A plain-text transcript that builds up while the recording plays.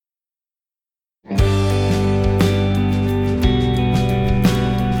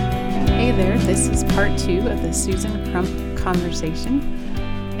This is part 2 of the Susan Crump conversation.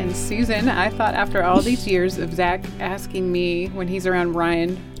 And Susan, I thought after all these years of Zach asking me when he's around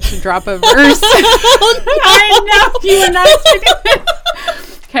Ryan to drop a verse, I know you were not expecting it.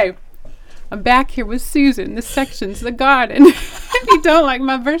 Okay, I'm back here with Susan. This section's the garden. If you don't like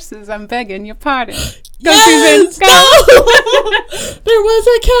my verses, I'm begging your pardon. Go, yes, Susan, go! There was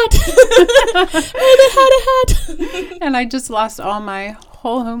a cat, and it had a hat. And I just lost all my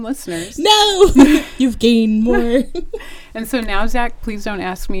whole home listeners. No, you've gained more. And so now, Zach, please don't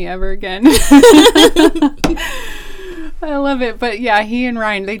ask me ever again. I love it. But yeah, he and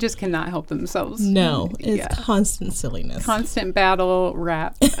Ryan, they just cannot help themselves. No, it's constant silliness. Constant battle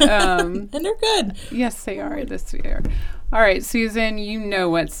rap. And they're good. Yes, they are this year. All right, Susan, you know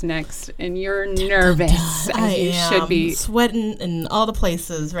what's next, and you're nervous, as you should be. Sweating in all the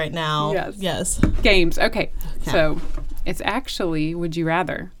places right now. Yes. Games. Okay. So it's actually Would You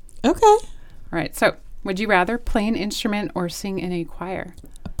Rather. Okay. All right. So would you rather play an instrument or sing in a choir?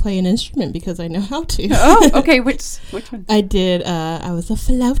 Play an instrument because I know how to. Oh, okay. Which one? I did. I was a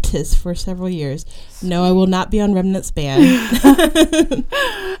flautist for several years. No, I will not be on Remnant's band.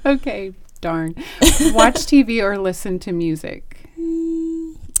 Okay. Darn. Watch TV or listen to music?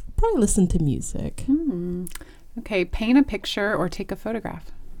 Probably listen to music. Okay. Paint a picture or take a photograph?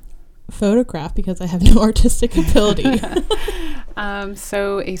 Photograph because I have no artistic ability.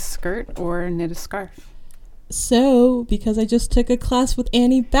 So a skirt or knit a scarf? So, because I just took a class with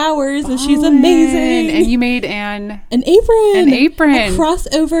Annie Bowers and she's amazing. And you made an apron. An apron. A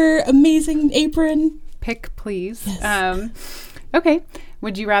crossover amazing apron. Pick, please. Yes. Okay.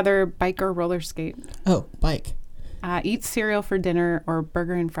 Would you rather bike or roller skate? Oh, bike. Eat cereal for dinner or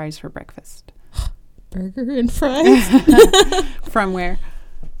burger and fries for breakfast? Burger and fries? From where?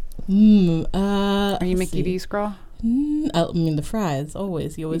 Are you Mickey D's girl? I mean, the fries,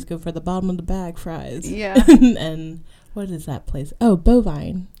 always. You always go for the bottom of the bag fries. Yeah. And what is that place? Oh,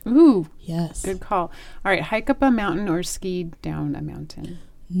 Bovine. Ooh. Yes. Good call. All right. Hike up a mountain or ski down a mountain?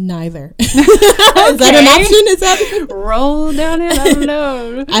 Neither. Is that an option? Is that roll down it? I don't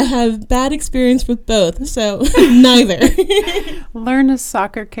know. I have bad experience with both, so neither. Learn a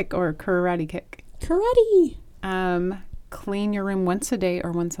soccer kick or a karate kick? Karate. Clean your room once a day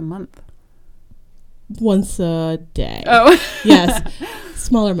or once a month? Once a day. Oh. Yes.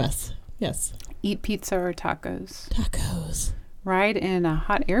 Smaller mess. Yes. Eat pizza or tacos? Tacos. Ride in a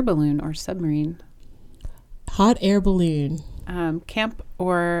hot air balloon or submarine? Hot air balloon. Camp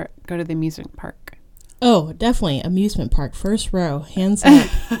or go to the amusement park? Oh, definitely. Amusement park. First row. Hands up.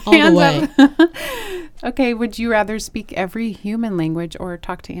 All the way. Okay. Would you rather speak every human language or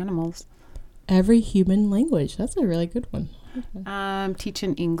talk to animals? Every human language. That's a really good one. Okay. Teach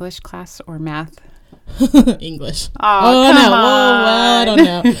an English class or math? English. Oh, come no. on. I don't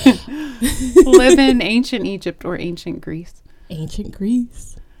know. Live in ancient Egypt or ancient Greece? Ancient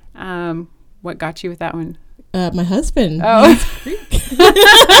Greece. What got you with that one? My husband. Oh.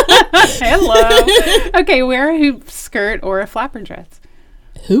 Hello. Okay, wear a hoop skirt or a flapper dress?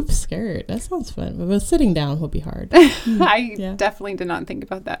 Hoop skirt. That sounds fun. But sitting down will be hard. I definitely did not think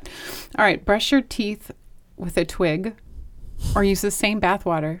about that. All right, brush your teeth with a twig or use the same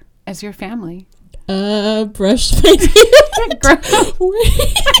bathwater as your family? Brush my teeth.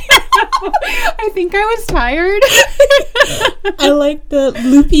 I think I was tired. I like the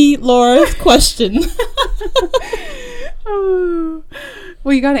loopy Laura's question. Oh.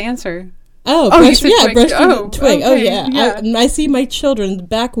 Well, you got to answer. Brush twig. Okay. Oh, yeah. I see my children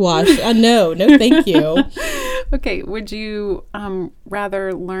backwash. No, thank you. Okay, would you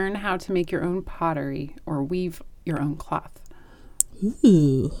rather learn how to make your own pottery or weave your own cloth?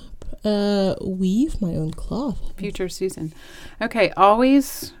 Ooh. Weave my own cloth. Future Susan. Okay,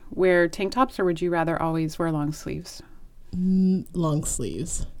 always wear tank tops or would you rather always wear long sleeves? Long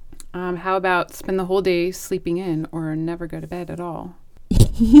sleeves. How about spend the whole day sleeping in or never go to bed at all?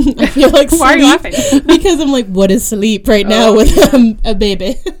 I feel like Why are you laughing? Because I'm like, what is sleep right now with a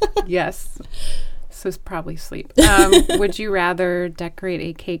baby? Yes. So it's probably sleep. Would you rather decorate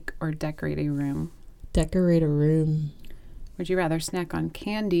a cake or decorate a room? Decorate a room. Would you rather snack on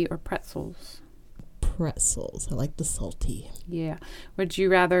candy or pretzels? Pretzels. I like the salty. Yeah. Would you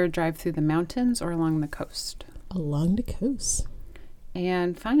rather drive through the mountains or along the coast? Along the coast.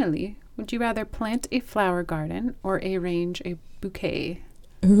 And finally, would you rather plant a flower garden or arrange a bouquet?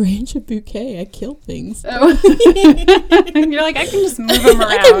 Arrange a bouquet. I kill things. Oh. You're like, I can just move them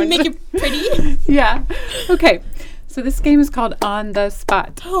around. I can make it pretty. Yeah. Okay. So this game is called On the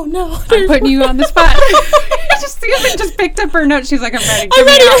Spot. Oh, no. I'm putting you on the spot. Susan just picked up her notes. She's like, I'm ready. I'm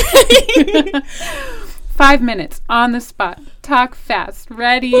ready. 5 minutes on the spot. Talk fast.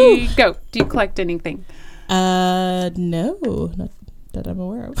 Ready, go. Do you collect anything? No, not that I'm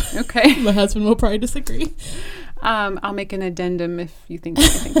aware of. Okay. My husband will probably disagree. I'll make an addendum if you think of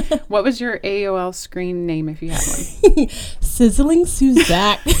anything. What was your AOL screen name if you had one? Sizzling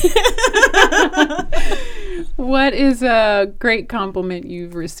Suzak. What is a great compliment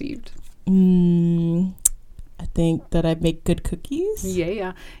you've received? I think that I make good cookies.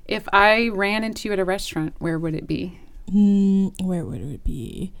 Yeah. If I ran into you at a restaurant, where would it be? Where would it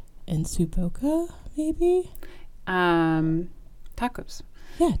be? In Suboka, maybe? Tacos.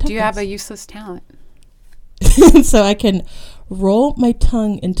 Yeah, tacos. Do you have a useless talent? So I can roll my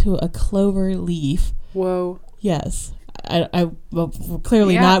tongue into a clover leaf. Whoa. Yes. Well,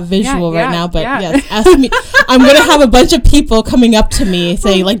 clearly not visual right now, but yes, ask me. I'm going to have a bunch of people coming up to me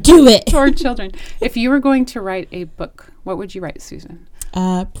saying, like, do it. Poor children. If you were going to write a book, what would you write, Susan?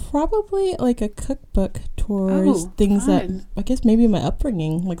 Probably like a cookbook towards things fun. that, I guess maybe my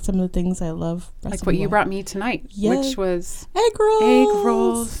upbringing, like some of the things I love. Like what you brought me tonight, which was egg rolls. Egg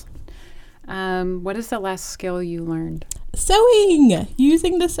rolls. What is the last skill you learned? Sewing.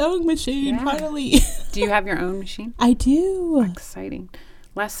 Using the sewing machine, finally. Do you have your own machine? I do. Exciting.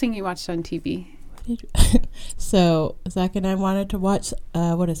 Last thing you watched on TV? So Zach and I wanted to watch,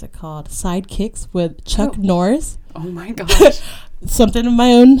 what is it called? Sidekicks with Chuck Norris. Oh my gosh. Something of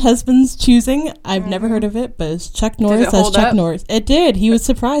my own husband's choosing. I've never heard of it, but it's Chuck Norris as Chuck Norris. It did. He was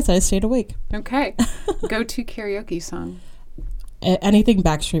surprised I stayed awake. Okay. Go-to karaoke song? Anything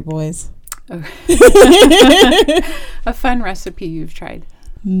Backstreet Boys. Oh. A fun recipe you've tried?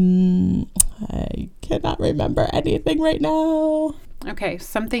 I cannot remember anything right now. Okay,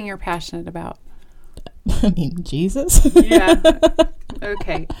 something you're passionate about. I mean, Jesus. Yeah.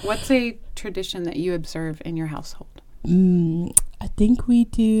 Okay. What's a tradition that you observe in your household? I think we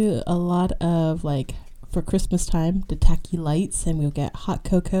do a lot of, like, for Christmas time, the tacky lights, and we'll get hot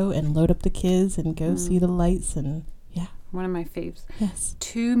cocoa and load up the kids and go see the lights, and one of my faves. Yes.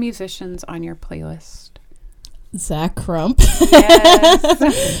 2 musicians on your playlist. Zach Crump.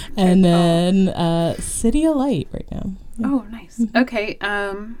 Yes. And then City of Light right now. Yeah. Oh, nice. Mm-hmm. Okay.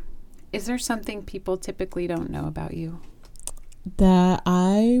 Is there something people typically don't know about you? That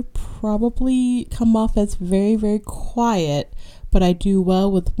I probably come off as very, very quiet, but I do well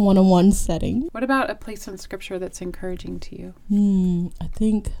with one-on-one setting. What about a place in scripture that's encouraging to you? I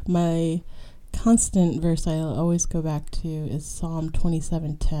think my constant verse I always go back to is Psalm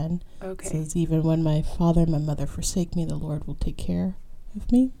 27:10. Okay. It says, even when my father and my mother forsake me, the Lord will take care of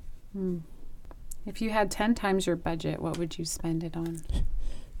me. If you had 10 times your budget, what would you spend it on?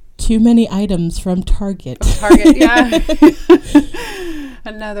 Too many items from Target. Target, yeah.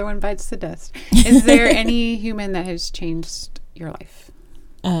 Another one bites the dust. Is there any human that has changed your life?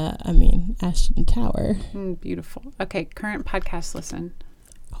 I mean, Ashton Tower. Beautiful. Okay, current podcast listen.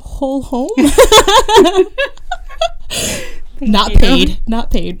 Whole home. Not paid.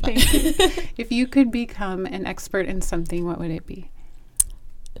 Thank you. If you could become an expert in something, what would it be?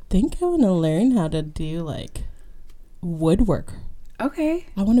 I think I want to learn how to do, like, woodwork. Okay.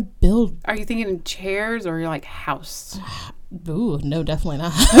 I want to build. Are you thinking chairs or like house? Ooh, no, definitely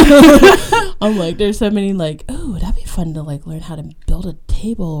not. I'm like, there's so many, like, oh, that'd be fun to, like, learn how to build a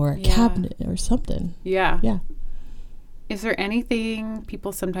table or a cabinet or something. Yeah. Yeah. Is there anything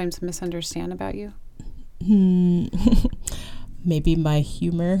people sometimes misunderstand about you? Maybe my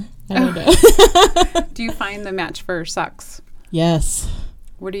humor. I don't know. Do you find the match for socks? Yes.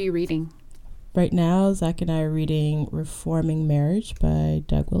 What are you reading? Right now, Zach and I are reading Reforming Marriage by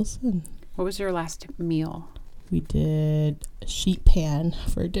Doug Wilson. What was your last meal? We did sheet pan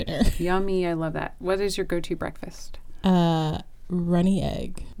for dinner. Yummy. I love that. What is your go-to breakfast? Runny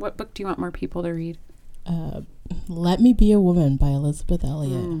egg. What book do you want more people to read? Let Me Be a Woman by Elizabeth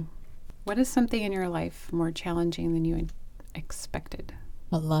Elliot. What is something in your life more challenging than you expected?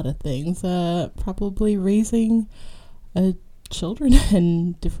 A lot of things. Probably raising children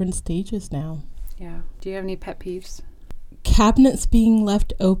in different stages now. Yeah. Do you have any pet peeves? Cabinets being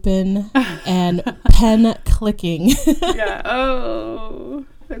left open and pen clicking. Yeah. Oh.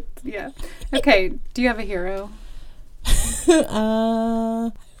 Yeah. Okay. Do you have a hero?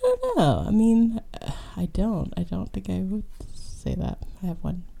 I don't know. I mean, I don't think I would say that. I have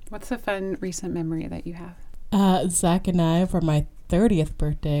one. What's a fun recent memory that you have? Zach and I, for my 30th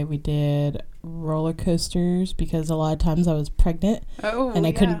birthday, we did roller coasters because a lot of times I was pregnant and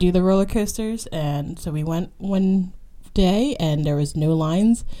I couldn't do the roller coasters. And so we went one day and there was no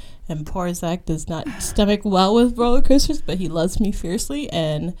lines. And poor Zach does not stomach well with roller coasters, but he loves me fiercely,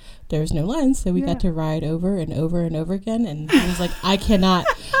 and there was no lines, so we got to ride over and over and over again. And he was like, I cannot.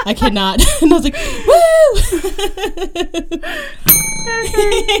 And I was like,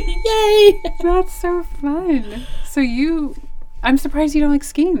 Yay! That's so fun. So I'm surprised you don't like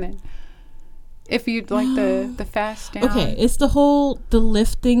skiing then. If you'd like the fast down. Okay, it's the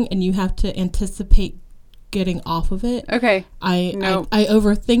lifting, and you have to anticipate getting off of it. Okay. I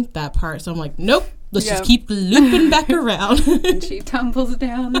overthink that part, so I'm like, nope. Let's just keep looping back around. And she tumbles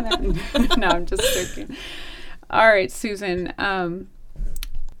down. No, I'm just joking. All right, Susan.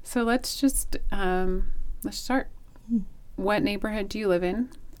 So let's start. What neighborhood do you live in,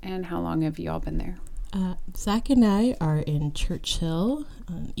 and how long have you all been there? Zach and I are in Churchill,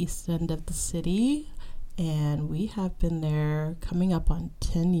 on the east end of the city, and we have been there coming up on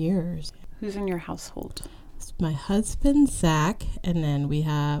 10 years. Who's in your household? It's my husband, Zach, and then we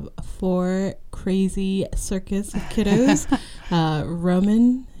have 4 crazy circus of kiddos.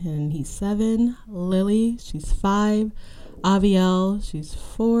 Roman, and he's 7. Lily, she's 5. Aviel, she's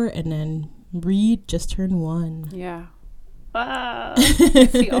 4. And then Reed just turned 1. Yeah. I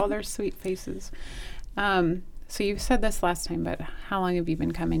see all their sweet faces. So you said this last time, but how long have you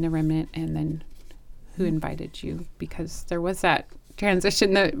been coming to Remnant, and then who invited you? Because there was that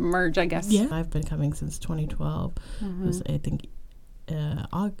transition, the merge, I guess. Yeah, I've been coming since 2012. Mm-hmm. It was, I think,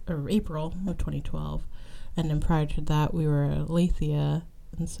 April of 2012. And then prior to that, we were at Lathia,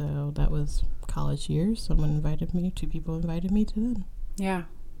 and so that was college years. 2 people invited me to them. Yeah.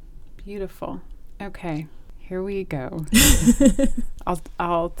 Beautiful. Okay. Here we go.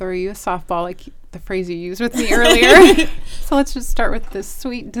 I'll throw you a softball, like the phrase you used with me earlier. So let's just start with the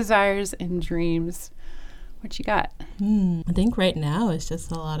sweet desires and dreams. What you got? I think right now it's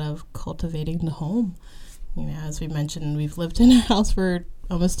just a lot of cultivating the home. You know, as we mentioned, we've lived in a house for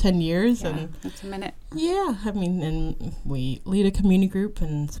almost 10 years. Yeah, and that's a minute. Yeah, I mean, and we lead a community group,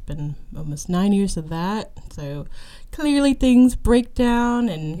 and it's been almost 9 years of that. So clearly things break down,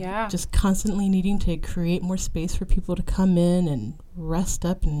 and just constantly needing to create more space for people to come in and rest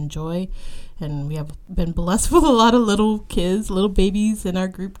up and enjoy. And we have been blessed with a lot of little kids, little babies in our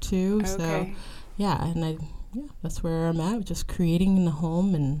group too. Okay. So that's where I'm at, just creating in the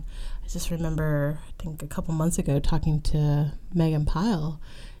home. And I just remember, I think a couple months ago, talking to Megan Pyle,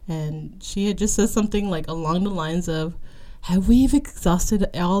 and she had just said something like along the lines of, have we exhausted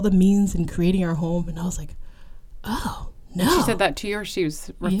all the means in creating our home? And I was like, oh, no. And she said that to you, or she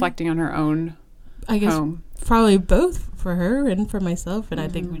was reflecting on her own I guess home? Probably both, for her and for myself. And I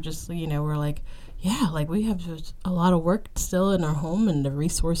think we just, we're like, yeah, like we have just a lot of work still in our home, and the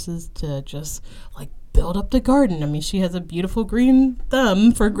resources to just like build up the garden. I mean, she has a beautiful green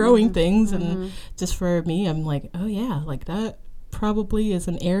thumb for growing things. And just for me, I'm like, oh yeah, like that probably is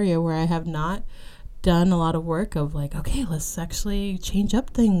an area where I have not done a lot of work of like, okay, let's actually change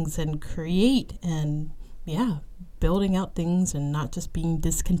up things and create, and building out things, and not just being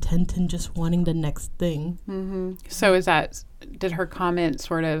discontent and just wanting the next thing. So did her comment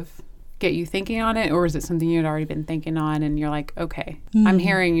sort of get you thinking on it, or is it something you'd already been thinking on and you're like, okay, I'm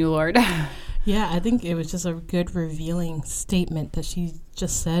hearing you, Lord? Yeah, I think it was just a good revealing statement that she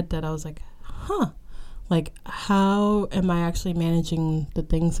just said, that I was like, like, how am I actually managing the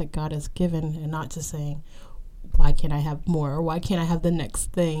things that God has given, and not just saying, why can't I have more, or why can't I have the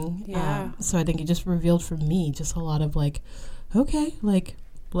next thing? Yeah. So I think it just revealed for me just a lot of like, okay, like,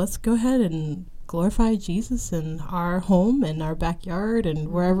 let's go ahead and glorify Jesus in our home and our backyard and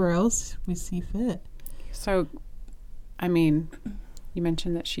wherever else we see fit. So, I mean, you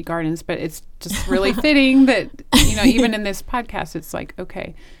mentioned that she gardens, but it's just really fitting that, even in this podcast, it's like,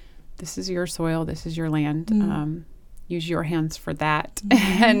 okay, this is your soil, this is your land. Use your hands for that.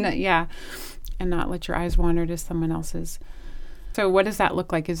 And not let your eyes wander to someone else's. So what does that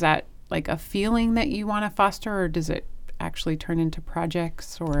look like? Is that like a feeling that you want to foster, or does it actually turn into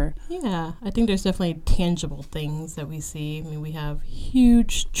projects? Or I think there's definitely tangible things that we see. I mean, we have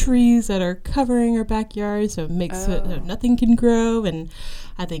huge trees that are covering our backyard, so it makes it so nothing can grow. And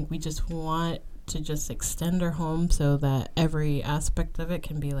I think we just want to just extend our home so that every aspect of it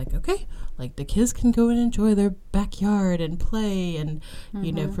can be like, okay, like the kids can go and enjoy their backyard and play. And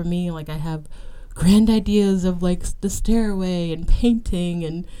for me, like, I have grand ideas of like the stairway and painting,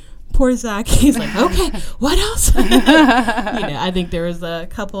 and poor Zach, he's like, okay, what else? I think there was a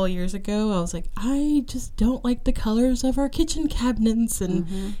couple of years ago, I was like, I just don't like the colors of our kitchen cabinets.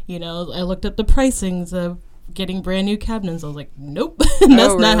 And, I looked up the pricings of getting brand new cabinets. I was like, nope,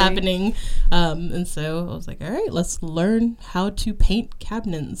 that's not happening. And so I was like, all right, let's learn how to paint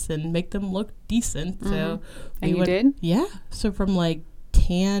cabinets and make them look decent. So you did? Yeah. So from like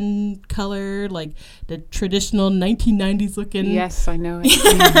tan color, like the traditional 1990s looking. Yes, I know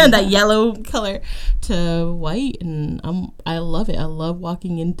it. That yellow color, to white. And I love it. I love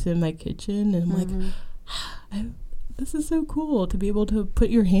walking into my kitchen, and I'm like, this is so cool to be able to put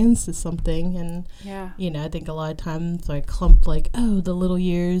your hands to something. And, I think a lot of times I clump the little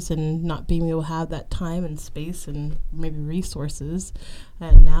years and not being able to have that time and space and maybe resources.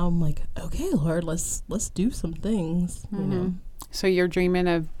 And now I'm like, okay, Lord, let's do some things, So you're dreaming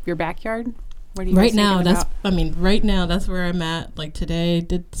of your backyard? What are you right now? Right now that's where I'm at. Like today,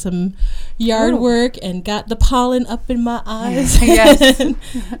 did some yard work and got the pollen up in my eyes. Yes.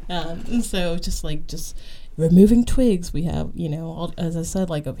 So just removing twigs. We have, as I said,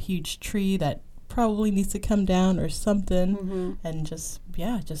 like a huge tree that probably needs to come down or something, and just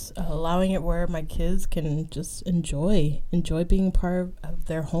allowing it where my kids can just enjoy being part of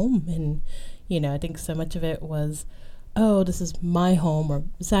their home. And I think so much of it was, oh, this is my home, or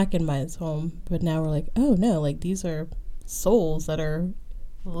Zach and my home, but now we're like, oh no, like these are souls that are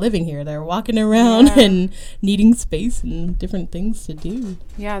living here. They're walking around and needing space and different things to do.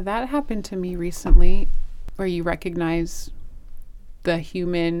 Yeah, that happened to me recently, where you recognize the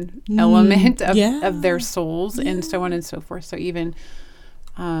human element of their souls and so on and so forth. So even,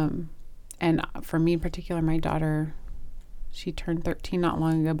 and for me in particular, my daughter, she turned 13 not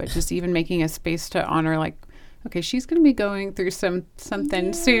long ago, but just even making a space to honor, like, okay, she's going to be going through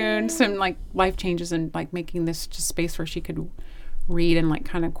something soon, some like life changes, and like making this just space where she could read and like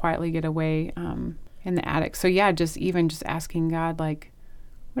kind of quietly get away in the attic. So just asking God, like,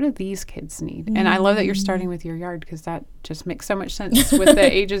 what do these kids need? And I love that you're starting with your yard, because that just makes so much sense with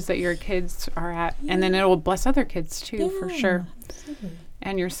the ages that your kids are at. And then it will bless other kids too, for sure. Absolutely.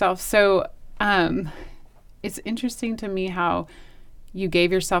 And yourself. So it's interesting to me how you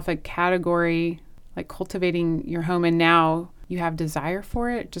gave yourself a category, like cultivating your home, and now you have desire for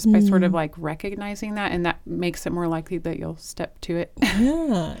it just by sort of like recognizing that, and that makes it more likely that you'll step to it.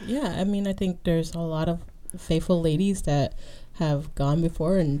 Yeah. I mean, I think there's a lot of faithful ladies that have gone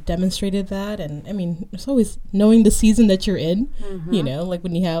before and demonstrated that. And I mean, it's always knowing the season that you're in, like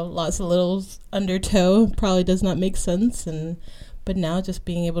when you have lots of littles under tow, probably does not make sense. But now just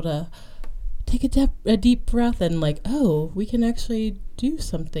being able to take a deep breath and like, oh, we can actually do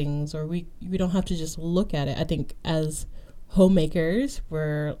some things, or we don't have to just look at it. I think as homemakers,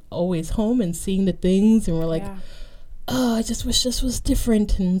 we're always home and seeing the things, and we're like, oh, I just wish this was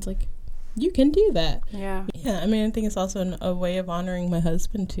different. And it's like, you can do that. Yeah. I mean, I think it's also a way of honoring my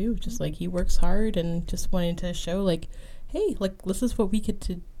husband too. Just like he works hard, and just wanting to show like, hey, like this is what we get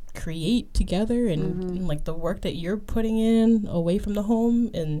to create together, and like the work that you're putting in away from the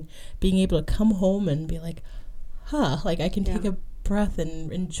home, and being able to come home and be like, like I can take a breath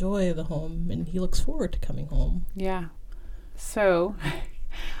and enjoy the home. And he looks forward to coming home. Yeah. So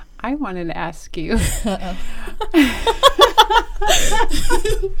I wanted to ask you,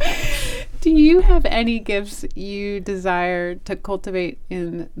 do you have any gifts you desire to cultivate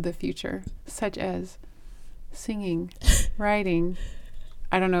in the future, such as singing, writing,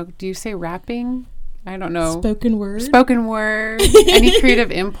 I don't know, do you say rapping? I don't know. Spoken word. Any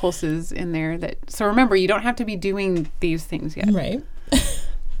creative impulses in there so remember, you don't have to be doing these things yet. Right.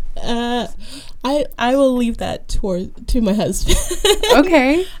 I will leave that to my husband.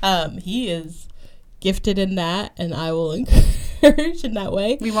 Okay. He is gifted in that, and I will encourage in that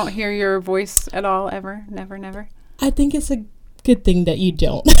way. We won't hear your voice at all, ever? Never? I think it's a good thing that you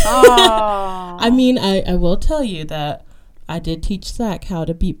don't. Oh. I mean, I will tell you that I did teach Zach how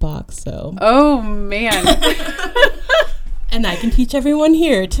to beatbox, so. Oh, man. And I can teach everyone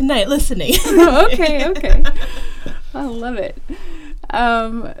here tonight listening. Okay. I love it.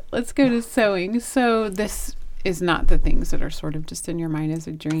 Let's go to sewing. So this is not the things that are sort of just in your mind as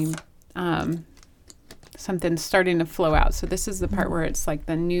a dream. Something's starting to flow out. So this is the part where it's like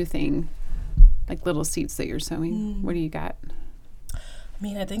the new thing, like little seeds that you're sewing. What do you got? I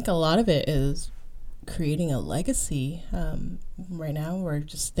mean, I think a lot of it is creating a legacy. Right now, we're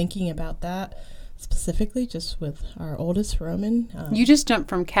just thinking about that specifically just with our oldest Roman. You just jumped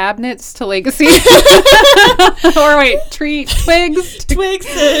from cabinets to legacy. Or wait, twigs.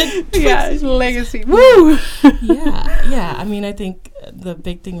 Legacy. Woo! Yeah. I mean, I think the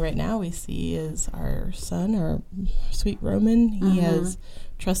big thing right now we see is our son, our sweet Roman. He has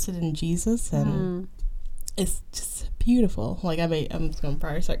trusted in Jesus, and it's just beautiful. Like I'm just gonna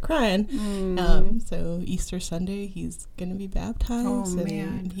probably start crying. So Easter Sunday, he's gonna be baptized,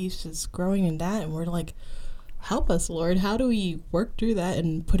 and he's just growing in that. And we're like, help us, Lord. How do we work through that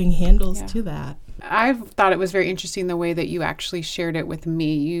and putting handles to that? I've thought it was very interesting the way that you actually shared it with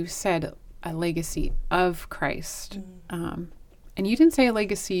me. You said a legacy of Christ, and you didn't say a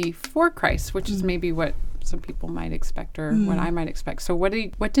legacy for Christ, which is maybe what some people might expect, or what I might expect. So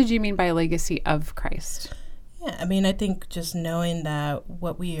what did you mean by a legacy of Christ? Yeah, I mean, I think just knowing that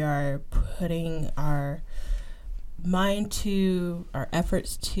what we are putting our mind to, our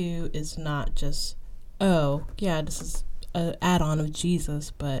efforts to, is not just, oh, yeah, this is an add-on of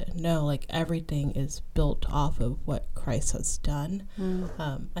Jesus, but no, like everything is built off of what Christ has done.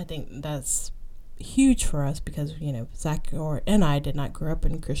 I think that's huge for us because, Zach and I did not grow up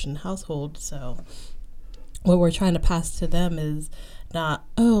in a Christian household, so what we're trying to pass to them is not,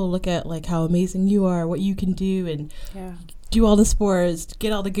 oh, look at like how amazing you are, what you can do, and do all the sports,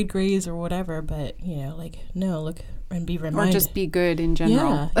 get all the good grades or whatever, but like, no, look and be reminded, or just be good in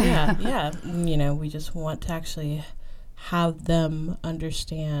general. Yeah. We just want to actually have them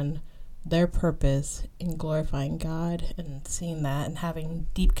understand their purpose in glorifying God and seeing that and having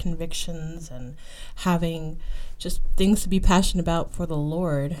deep convictions and having just things to be passionate about for the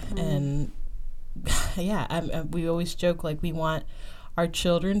Lord. And we always joke like we want our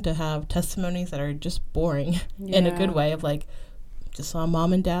children to have testimonies that are just boring in a good way of like, just saw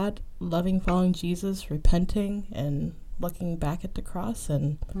mom and dad loving, following Jesus, repenting, and looking back at the cross,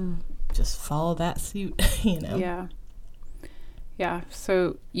 and just follow that suit, Yeah.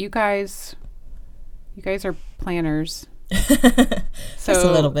 So you guys are planners. So just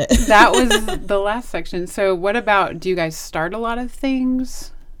a little bit. That was the last section. So what about, do you guys start a lot of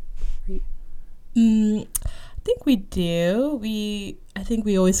things? I think we do. I think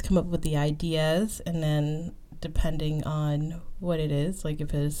we always come up with the ideas, and then depending on what it is, like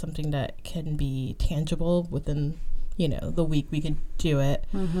if it is something that can be tangible within, the week, we could do it.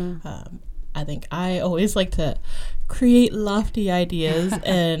 I think I always like to create lofty ideas,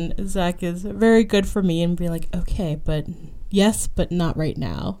 and Zach is very good for me and be like, okay, but yes, but not right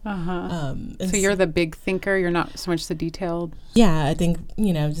now. So you're the big thinker. You're not so much the detailed. Yeah, I think,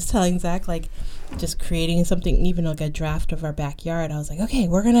 just telling Zach, like, just creating something, even like a draft of our backyard. I was like, okay,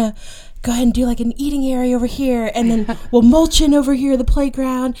 we're going to go ahead and do like an eating area over here, and then we'll mulch in over here, the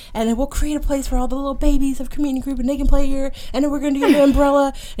playground, and then we'll create a place for all the little babies of community group, and they can play here, and then we're going to do an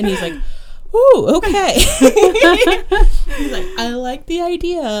umbrella. And he's like, ooh, okay. He's like, I like the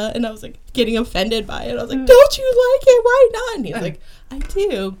idea. And I was like, getting offended by it. I was like, don't you like it? Why not? And he's like, I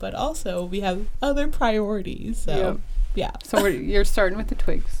do, but also we have other priorities. So, yeah. So you're starting with the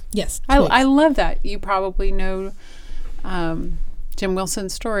twigs. Yes. I love that. You probably know Jim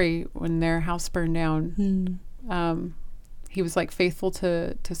Wilson's story when their house burned down. He was like faithful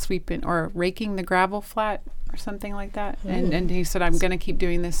to sweeping or raking the gravel flat or something like that. And he said, I'm going to keep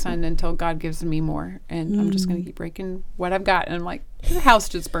doing this, son, until God gives me more. And I'm just going to keep raking what I've got. And I'm like, the house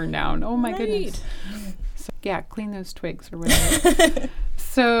just burned down. Oh, my goodness. So, clean those twigs or whatever.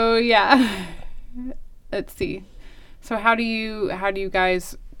 So, let's see. So how do you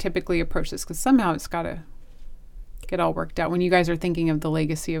guys typically approach this? Because somehow it's got to get all worked out. When you guys are thinking of the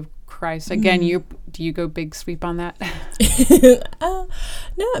legacy of Christ, again, do you go big sweep on that? No,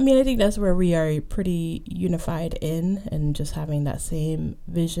 I mean, I think that's where we are pretty unified in, and just having that same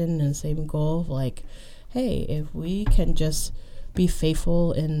vision and same goal of like, hey, if we can just be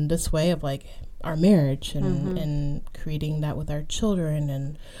faithful in this way of like our marriage and creating that with our children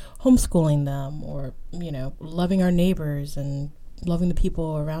and homeschooling them, or, loving our neighbors and loving the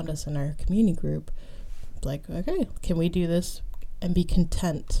people around us in our community group, like, okay, can we do this and be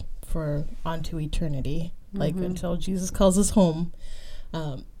content for onto eternity, like until Jesus calls us home.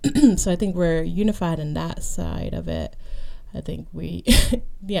 So I think we're unified in that side of it. I think we,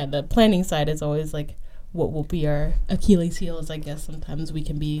 the planning side is always like what will be our Achilles heel is, I guess, sometimes we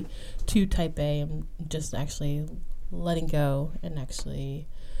can be too type A and just actually letting go and actually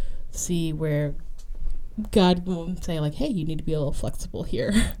see where God will say like, hey, you need to be a little flexible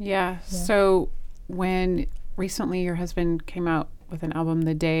here. Yeah. So when recently your husband came out with an album,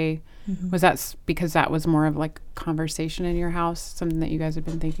 The Day, was that because that was more of like conversation in your house, something that you guys have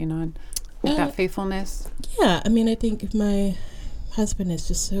been thinking on with that faithfulness? Yeah. I mean, I think my husband is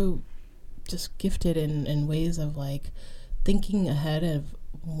just so gifted in ways of like thinking ahead of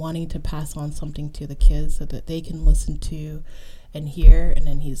wanting to pass on something to the kids so that they can listen to and hear. And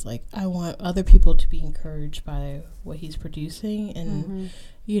then he's like, I want other people to be encouraged by what he's producing. And,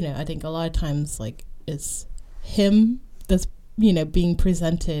 I think a lot of times like it's him that's, being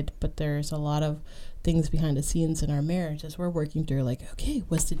presented, but there's a lot of things behind the scenes in our marriage as we're working through like, okay,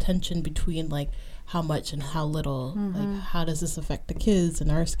 what's the tension between like how much and how little, like how does this affect the kids and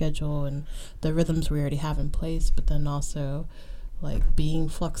our schedule and the rhythms we already have in place, but then also like being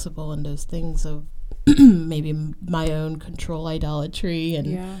flexible in those things of maybe my own control idolatry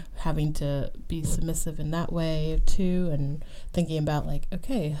and having to be submissive in that way too, and thinking about like,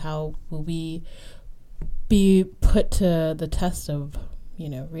 okay, how will we be put to the test of,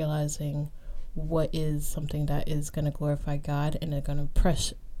 realizing what is something that is going to glorify God, and they're going to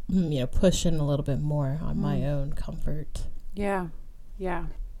push in a little bit more on my own comfort. Yeah.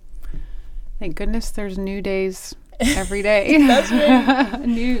 Thank goodness there's new days every day. That's right.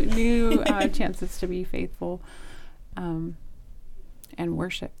 new chances to be faithful and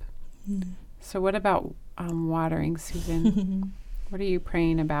worship. So what about watering, Susan? What are you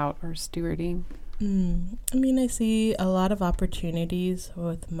praying about or stewarding? I mean, I see a lot of opportunities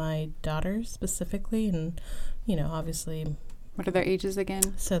with my daughters specifically, and, obviously. What are their ages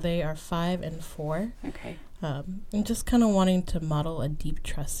again? So they are 5 and 4. Okay. And just kind of wanting to model a deep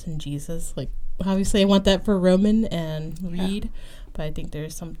trust in Jesus. Like, obviously I want that for Roman and Reed, but I think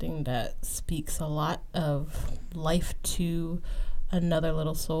there's something that speaks a lot of life to another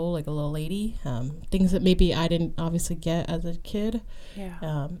little soul, like a little lady. Things that maybe I didn't obviously get as a kid.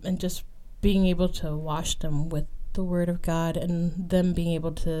 Yeah. And just being able to wash them with the Word of God, and them being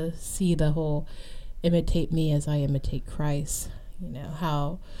able to see the whole imitate me as I imitate Christ.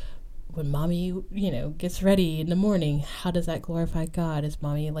 How when mommy, gets ready in the morning, how does that glorify God? Is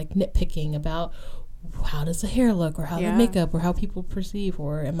mommy like nitpicking about how does the hair look, or how the makeup, or how people perceive,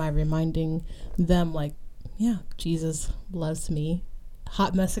 or am I reminding them like, yeah, Jesus loves me.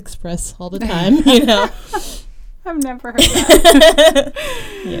 Hot Mess Express all the time, I've never heard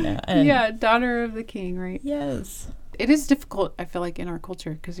that. And daughter of the king, right? Yes. It is difficult, I feel like, in our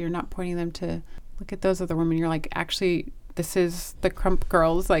culture, because you're not pointing them to look at those other women. You're like, actually, this is the Crump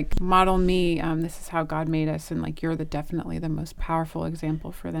girls, like, model me. This is how God made us. And like, you're definitely the most powerful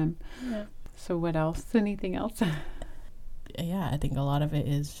example for them. Yeah. So what else? Anything else? Yeah, I think a lot of it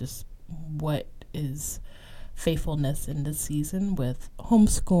is just what is faithfulness in this season with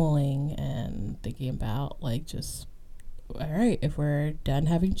homeschooling, and thinking about like, just, all right, if we're done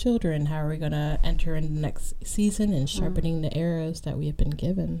having children, how are we going to enter in the next season, and sharpening the arrows that we have been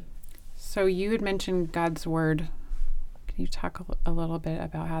given. So you had mentioned God's word. Can you talk a little bit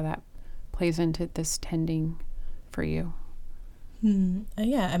about how that plays into this tending for you?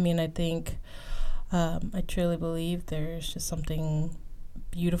 Yeah, I mean, I think I truly believe there's just something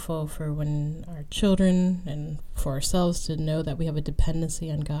beautiful for when our children and for ourselves to know that we have a dependency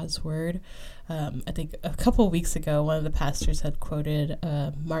on God's word. I think a couple of weeks ago, one of the pastors had quoted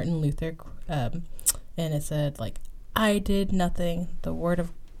Martin Luther, and it said, like, I did nothing, the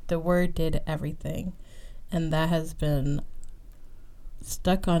word did everything. And that has been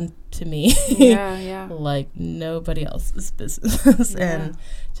stuck on to me like nobody else's business. And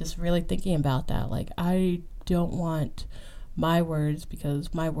just really thinking about that, like, I don't want my words,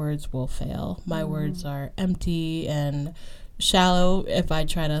 because my words will fail. My words are empty and shallow if I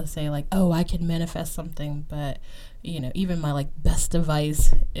try to say like, oh, I can manifest something, but even my like best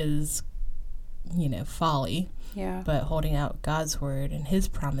advice is folly. But holding out God's word and his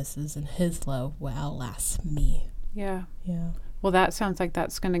promises and his love will outlast me. Well, that sounds like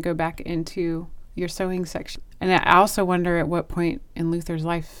that's going to go back into your sewing section. And I also wonder at what point in Luther's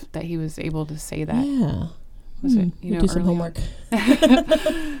life that he was able to say that. Was it, do some homework.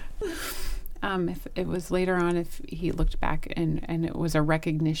 If it was later on, if he looked back and it was a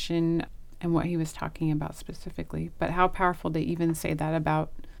recognition and what he was talking about specifically. But how powerful to even say that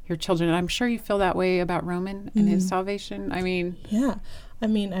about your children. And I'm sure you feel that way about Roman and his salvation. I mean,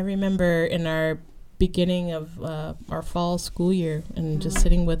 I remember in our beginning of our fall school year, and just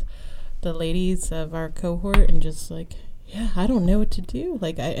sitting with the ladies of our cohort, and just like, I don't know what to do.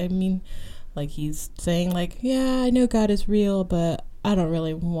 Like, I mean, like, he's saying like, I know God is real, but I don't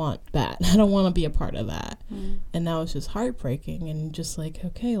really want that. I don't want to be a part of that. And that was just heartbreaking, and just like,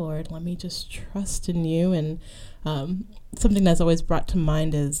 okay, Lord, let me just trust in you. And something that's always brought to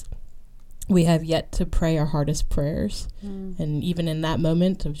mind is we have yet to pray our hardest prayers. And even in that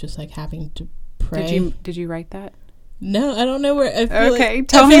moment of just like having to pray. Did you write that? No, I don't know where.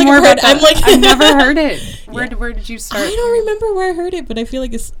 Tell me more about that. I've never heard it. Where did you start? I don't remember where I heard it, but I feel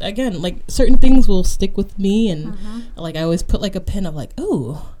like it's, again, like certain things will stick with me, and like I always put like a pin of like,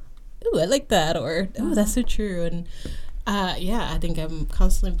 oh, I like that, or oh, that's so true. And I think I'm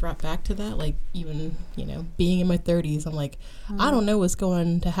constantly brought back to that. Like, even being in my 30s, I'm like, I don't know what's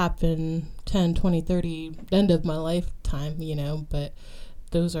going to happen 10, 20, 30, end of my lifetime, but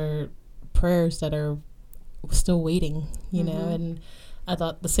those are prayers that are still waiting, and I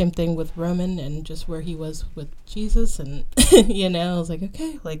thought the same thing with Roman, and just where he was with Jesus. And I was like,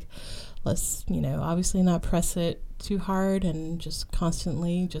 okay, like, let's obviously not press it too hard, and just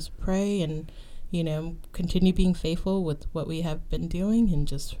constantly just pray, and continue being faithful with what we have been doing, and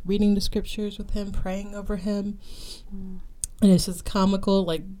just reading the scriptures with him, praying over him. And it's just comical,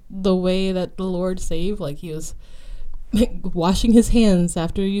 like the way that the Lord saved. Like, he was washing his hands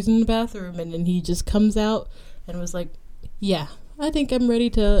after using the bathroom, and then he just comes out and was like, yeah, I think I'm ready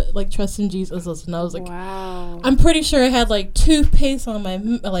to like trust in Jesus. And I was like, wow. I'm pretty sure I had like toothpaste on my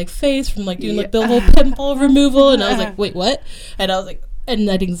like face from like doing like the whole pimple removal, and I was like, wait, what? And I was like, and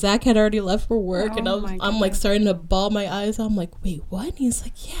I think Zach had already left for work, and I'm like starting to bawl my eyes. I'm like, wait, what? And he's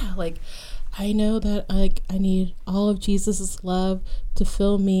like, yeah, like I know that I need all of Jesus's love to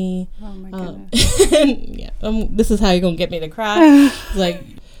fill me. Oh my goodness. And yeah, this is how you're gonna get me to cry. Like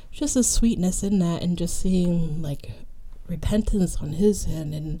just a sweetness in that, and just seeing like repentance on his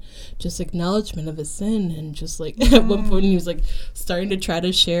end, and just acknowledgement of his sin, and just like at one point he was like starting to try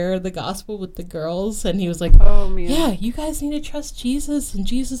to share the gospel with the girls, and he was like, oh man, yeah, you guys need to trust Jesus, and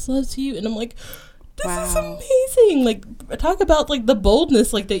Jesus loves you. And I'm like, this is amazing. Like, talk about like the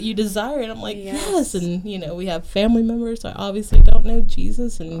boldness like that you desire. And I'm like, yes. And you know, we have family members that obviously don't know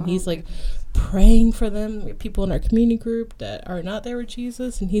Jesus, and he's like praying for them. We have people in our community group that are not there with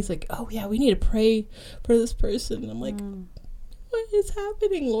Jesus, and he's like, oh yeah, we need to pray for this person. And I'm like, what is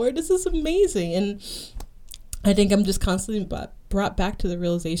happening, Lord? This is amazing. And I think I'm just constantly brought back to the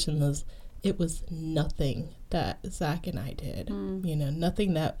realization that it was nothing that Zach and I did. You know,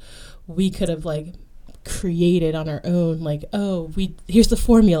 nothing that we could have like created on our own. Like, oh, here's the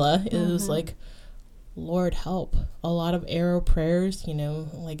formula. It was like, Lord help. A lot of arrow prayers, you know,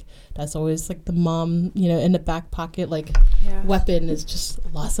 like that's always like the mom, you know, in the back pocket, like weapon is just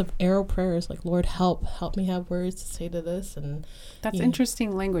lots of arrow prayers. Like, Lord help me have words to say to this. And that's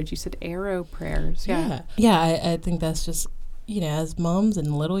interesting language. You said arrow prayers. Yeah. I think that's just, you know, as moms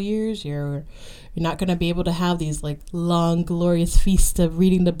in little years, you're not going to be able to have these like long, glorious feasts of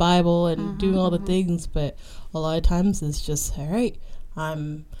reading the Bible and doing all the things. But a lot of times it's just, all right,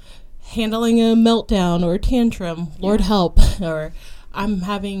 I'm handling a meltdown or a tantrum, Lord help, or I'm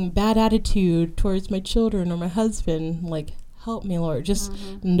having bad attitude towards my children or my husband, like help me, Lord. Just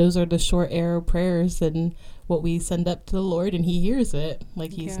and those are the short arrow prayers and what we send up to the Lord, and he hears it.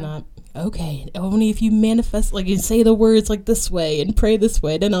 Like he's not, okay, only if you manifest, like you say the words like this way and pray this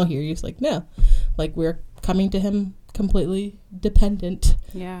way, then I'll hear you. It's like, no, like we're coming to him completely dependent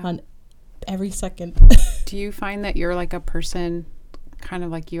on every second. Do you find that you're like a person, kind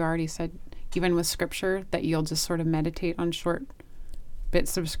of like you already said, even with scripture, that you'll just sort of meditate on short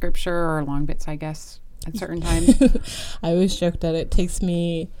bits of scripture, or long bits, I guess, at certain times? I always joke that it takes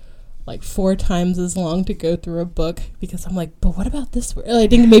me like 4 times as long to go through a book, because I'm like, but what about this word? I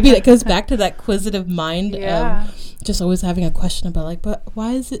think maybe that goes back to that acquisitive mind of just always having a question about like, but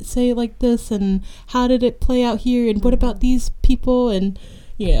why does it say like this, and how did it play out here, and what about these people? And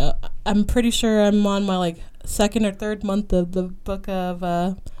you know, I'm pretty sure I'm on my like 2nd or 3rd month of the book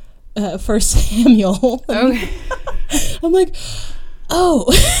of First Samuel. Okay. I'm like, oh,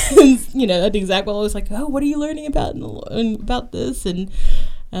 you know, that's exactly what I was like, oh, what are you learning about about this? And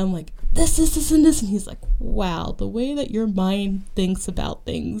I'm like, this, and this. And he's like, wow, the way that your mind thinks about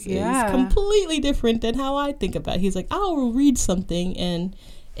things is completely different than how I think about it. He's like, I'll read something and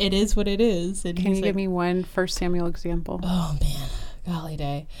it is what it is. And can you give me one First Samuel example? Oh man, golly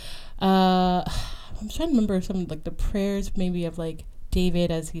day. I'm trying to remember some like the prayers maybe of like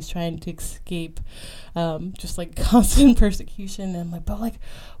David as he's trying to escape just like constant persecution. And I'm like, but like,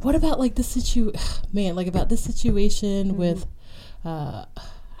 what about like this about this situation with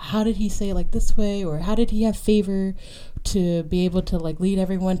how did he say like this way, or how did he have favor to be able to like lead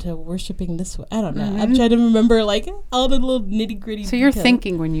everyone to worshiping this way? I don't know. I'm trying to remember like all the little nitty gritty. So you're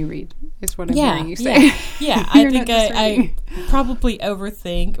thinking when you read is what I'm hearing you say. Yeah. I think I probably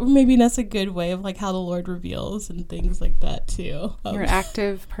overthink, or maybe that's a good way of like how the Lord reveals and things like that too. You're an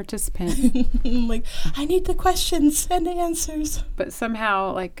active participant. I'm like, I need the questions and the answers. But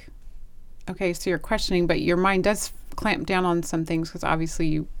somehow like, okay, so you're questioning, but your mind does clamp down on some things, because obviously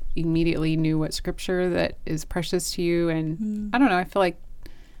you immediately knew what scripture that is precious to you. And I don't know, I feel like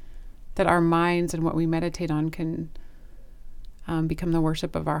that our minds and what we meditate on can become the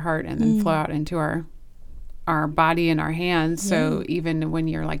worship of our heart, and then flow out into our body and our hands. So even when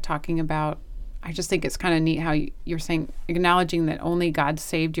you're like talking about, I just think it's kind of neat how you're saying, acknowledging that only God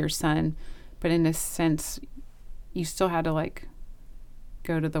saved your son, but in a sense you still had to like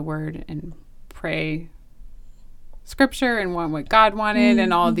go to the word and pray scripture and want what God wanted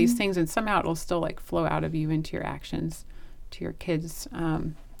and all of these things, and somehow it'll still like flow out of you into your actions to your kids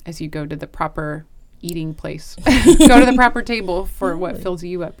as you go to the proper eating place. Go to the proper table for what fills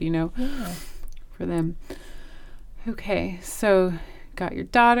you up, you know, for them. Okay, so got your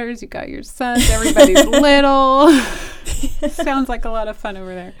daughters, you got your sons, everybody's little. Sounds like a lot of fun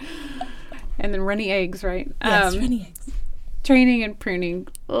over there. And then runny eggs, right? Yes, runny eggs. Training and pruning.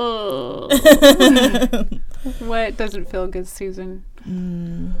 Oh. What doesn't feel good, Susan? I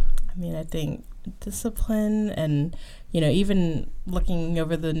mean, I think discipline and, even looking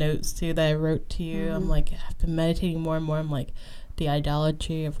over the notes too that I wrote to you, I'm like, I've been meditating more and more. I'm like, the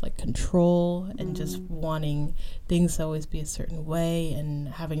idolatry of like control and just wanting things to always be a certain way and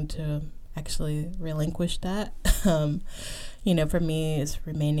having to actually relinquish that. For me, it's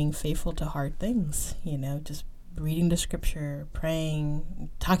remaining faithful to hard things, just reading the scripture, praying,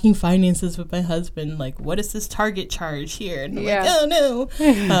 talking finances with my husband, like, what is this Target charge here? And I'm like, oh no.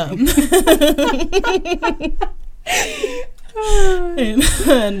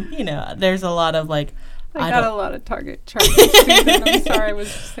 And there's a lot of like, I got a lot of Target charges, Susan. I'm sorry I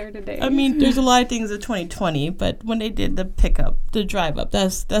was just there today. I mean, there's a lot of things in 2020, but when they did the drive up,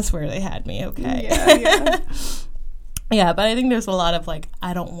 that's where they had me, okay? Yeah. Yeah, but I think there's a lot of like,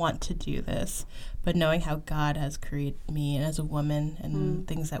 I don't want to do this, but knowing how God has created me as a woman and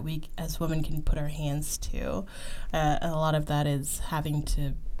things that we as women can put our hands to, a lot of that is having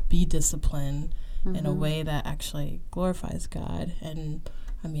to be disciplined in a way that actually glorifies God. And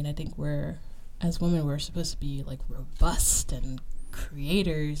I mean, I think as women, we're supposed to be like robust and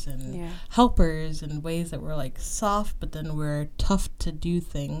creators and helpers in ways that we're like soft, but then we're tough to do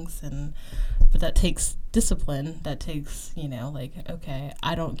things. But that takes discipline. That takes, like, okay,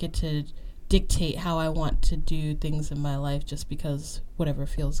 I don't get to dictate how I want to do things in my life just because whatever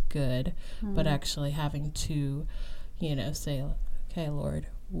feels good, but actually having to, say, okay, Lord,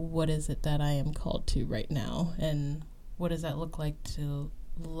 what is it that I am called to right now? And what does that look like to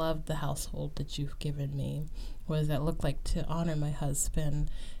love the household that you've given me? What does that look like to honor my husband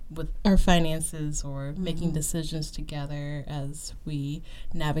with our finances or making decisions together as we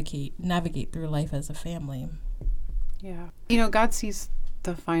navigate through life as a family? Yeah. God sees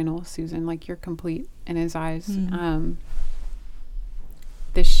the final, Susan, like you're complete in his eyes.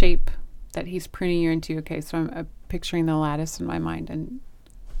 This shape that he's pruning you into. Okay, so I'm picturing the lattice in my mind, and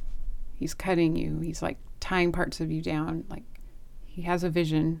he's cutting you. He's like tying parts of you down. Like he has a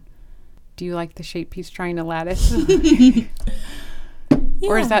vision. Do you like the shape he's trying to lattice?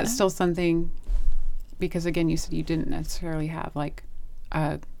 Or is that still something, because again, you said you didn't necessarily have like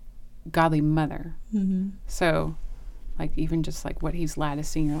a godly mother. So like even just like what he's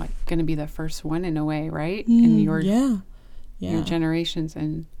latticing, you're like going to be the first one in a way, right? In your generations.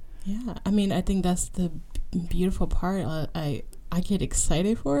 And I mean, I think that's the beautiful part. I get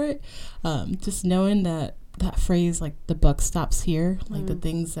excited for it. Just knowing that phrase, like the buck stops here, like the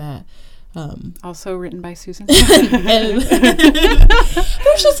things that also written by Susan. There's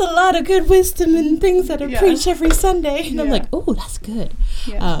just a lot of good wisdom and things that are preached every Sunday, and I'm like, oh, that's good.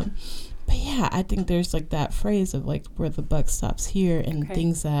 But I think there's like that phrase of like where the buck stops here, and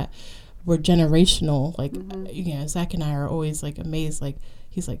things that were generational. Like Zach and I are always like amazed. Like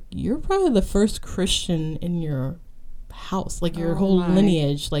he's like, you're probably the first Christian in your house, like your whole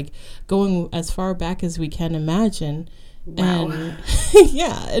lineage, like going as far back as we can imagine. Wow. And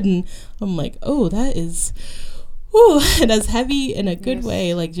and I'm like, oh, that is, and that's heavy in a good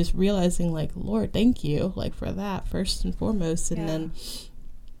way, like just realizing like, Lord, thank you, like for that first and foremost. And then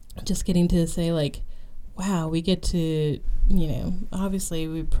just getting to say like, wow, we get to, obviously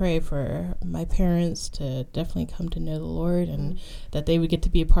we pray for my parents to definitely come to know the Lord, and that they would get to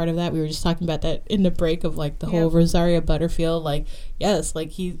be a part of that. We were just talking about that in the break of like the whole Rosaria Butterfield, like, yes,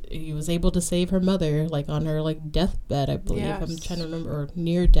 like he was able to save her mother, like on her like deathbed, I believe. I'm trying to remember, or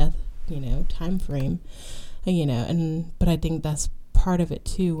near death, time frame, but I think that's part of it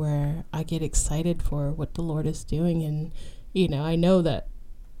too, where I get excited for what the Lord is doing. And, I know that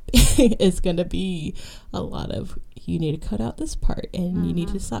it's going to be a lot of, you need to cut out this part, and you need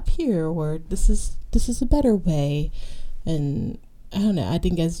to stop here, or this is a better way. And I don't know, I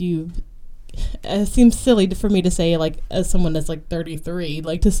think it seems silly for me to say, like, as someone that's like 33,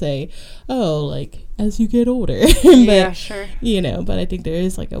 like to say, oh, like as you get older. But, sure. But I think there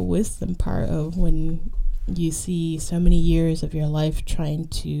is like a wisdom part of when you see so many years of your life trying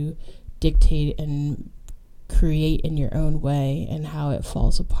to dictate and create in your own way, and how it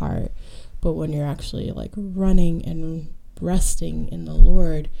falls apart. But when you're actually like running and resting in the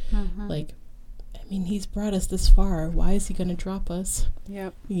Lord, like, I mean, he's brought us this far. Why is he going to drop us?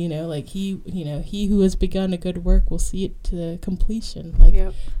 Yep. Like he who has begun a good work will see it to completion. Like,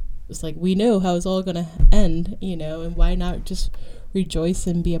 it's like, we know how it's all going to end, and why not just rejoice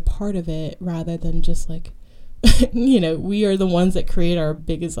and be a part of it, rather than just like, we are the ones that create our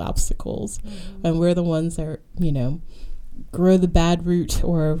biggest obstacles, and we're the ones that, grow the bad root,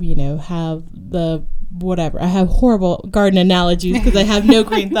 or, have the whatever. I have horrible garden analogies because I have no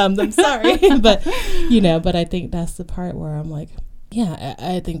green thumbs. I'm sorry. But I think that's the part where I'm like, Yeah,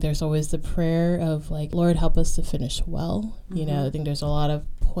 I think there's always the prayer of like, Lord, help us to finish well. You know, I think there's a lot of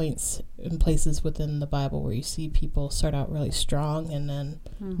points and places within the Bible where you see people start out really strong and then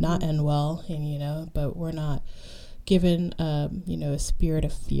not end well. And, you know, but we're not given, you know, a spirit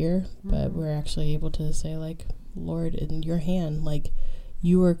of fear, but we're actually able to say like, Lord, in your hand, like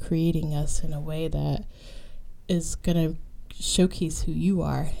you are creating us in a way that is going to showcase who you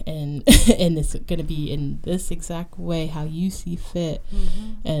are, and and it's gonna be in this exact way how you see fit.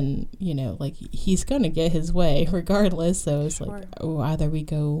 And you know, like he's gonna get his way regardless, so it's like, oh, either we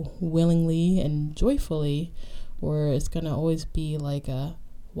go willingly and joyfully, or it's gonna always be like a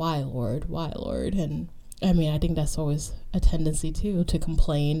why Lord. And I mean, I think that's always a tendency too, to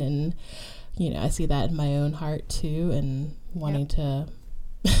complain, and you know, I see that in my own heart too, and wanting to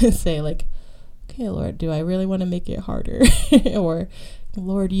say like, okay, Lord, do I really want to make it harder? Or,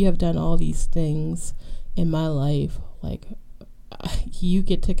 Lord, you have done all these things in my life. Like, you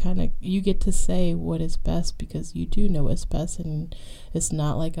get to say what is best, because you do know what's best. And it's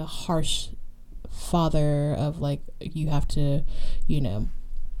not like a harsh father of like, you have to, you know,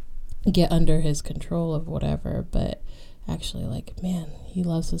 get under his control of whatever. But actually, like, man, he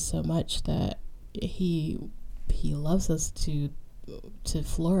loves us so much that he loves us to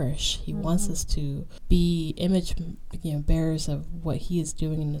flourish. He wants us to be image, you know, bearers of what he is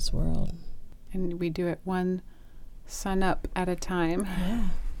doing in this world. And we do it one sun up at a time. Yeah.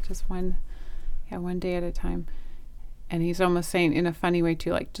 Just one day at a time. And he's almost saying in a funny way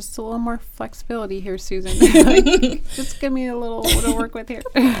too, like, just a little more flexibility here, Susan. Like, just give me a little to work with here.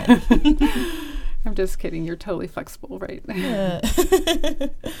 I'm just kidding. You're totally flexible, right? Yeah.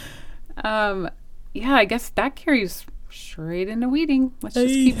 Yeah, I guess that carries straight into weeding. Let's just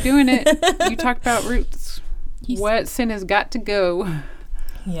keep doing it. You talked about roots. What sin has got to go?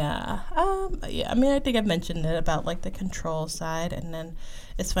 Yeah. Yeah. I mean, I think I've mentioned it about like the control side, and then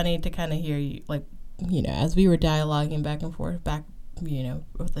it's funny to kind of hear you, like, you know, as we were dialoguing back and forth, you know,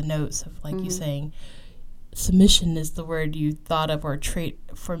 with the notes of like you saying, submission is the word you thought of or trait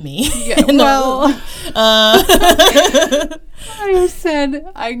for me. Yeah. Well, I said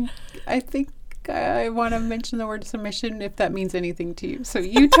I think I want to mention the word submission if that means anything to you. So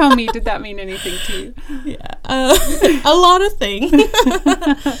you tell me, did that mean anything to you? Yeah, a lot of things.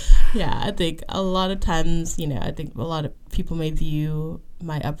 Yeah, I think a lot of times, you know, I think a lot of people may view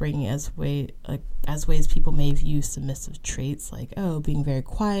my upbringing as ways people may view submissive traits, like, oh, being very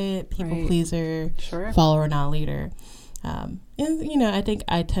quiet, people pleaser, follower, not leader. And, you know, I think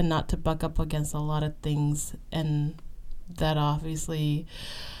I tend not to buck up against a lot of things, and that obviously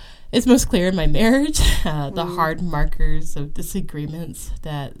is most clear in my marriage. The hard markers of disagreements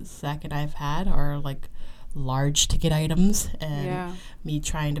that Zach and I have had are like large ticket items, and me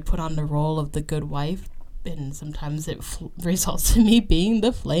trying to put on the role of the good wife, and sometimes it results in me being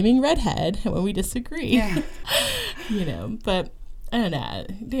the flaming redhead when we disagree. Yeah. You know, but I don't know.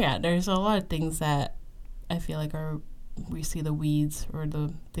 Yeah, there's a lot of things that I feel like we see the weeds, or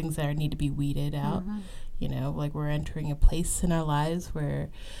the things that need to be weeded out. You know, like we're entering a place in our lives where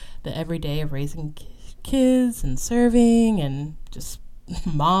the everyday of raising kids and serving and just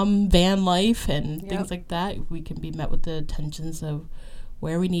mom van life and things like that, we can be met with the tensions of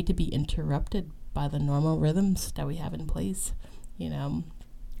where we need to be interrupted by the normal rhythms that we have in place, you know.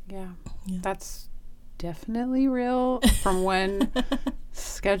 Yeah. That's definitely real, from one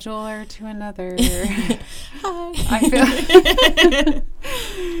scheduler to another. Hi. I feel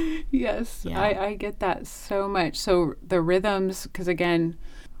yes, I get that so much. So the rhythms, because again,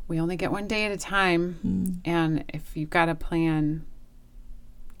 we only get one day at a time, and if you've got a plan,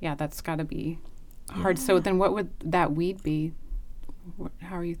 that's got to be hard. So then what would that weed be?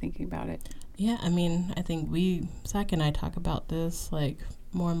 How are you thinking about it? Yeah, I mean, I think Zach and I talk about this like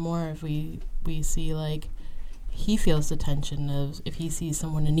more and more. If we see like he feels the tension of if he sees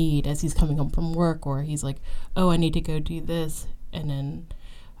someone in need as he's coming home from work, or he's like, oh, I need to go do this, and then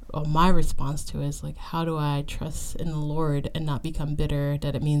my response to it is like, how do I trust in the Lord and not become bitter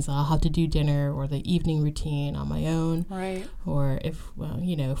that it means I'll have to do dinner or the evening routine on my own, right? Or if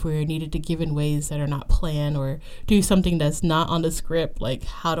we're needed to give in ways that are not planned, or do something that's not on the script, like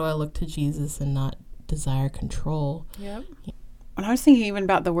how do I look to Jesus and not desire control? Yep. When I was thinking even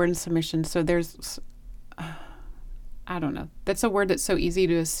about the word submission, so there's I don't know, that's a word that's so easy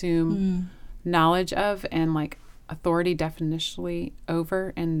to assume knowledge of and like authority definitionally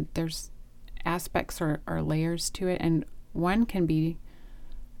over, and there's aspects or layers to it, and one can be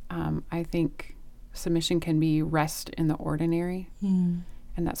I think submission can be rest in the ordinary, and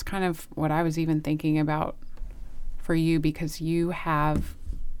that's kind of what I was even thinking about for you, because you have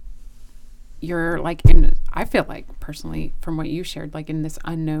you're like I feel like personally from what you shared, like in this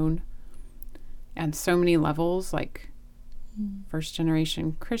unknown and so many levels, like first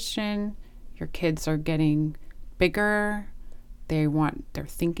generation Christian, your kids are getting bigger. They're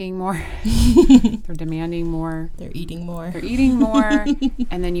thinking more. They're demanding more. They're eating more.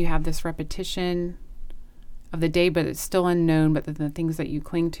 And then you have this repetition of the day, but it's still unknown, but the things that you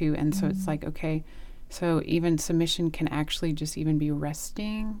cling to. And so it's like, okay, so even submission can actually just even be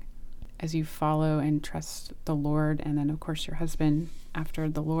resting as you follow and trust the Lord. And then, of course, your husband after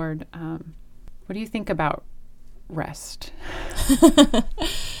the Lord. What do you think about rest?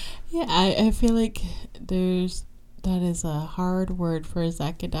 Yeah, I feel like that is a hard word for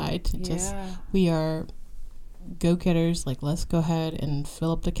Zach and I to just, we are go-getters, like let's go ahead and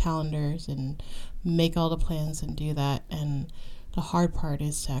fill up the calendars and make all the plans and do that. And the hard part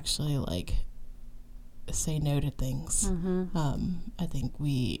is to actually like say no to things. I think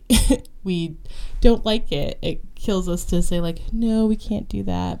we we don't like it. It kills us to say like, no, we can't do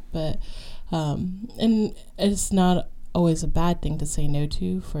that. But and it's not always a bad thing to say no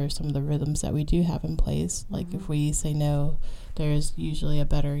to for some of the rhythms that we do have in place. Like if we say no, there's usually a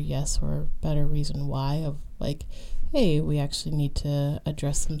better yes or better reason why of like, hey, we actually need to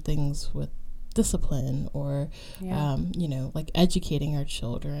address some things with discipline or like educating our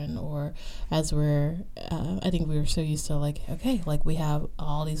children, or as we're I think we were so used to like, okay, like we have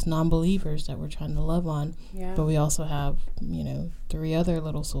all these non-believers that we're trying to love on, but we also have 3 other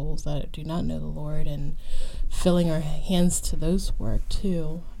little souls that do not know the Lord, and filling our hands to those work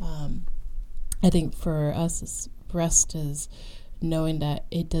too. I think for us rest is knowing that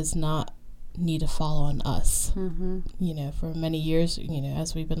it does not need to fall on us. For many years,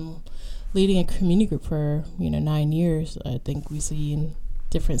 as we've been leading a community group for 9 years, I think we see in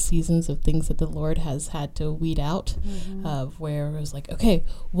different seasons of things that the Lord has had to weed out, of where it was like, okay,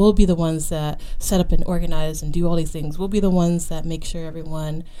 we'll be the ones that set up and organize and do all these things. We'll be the ones that make sure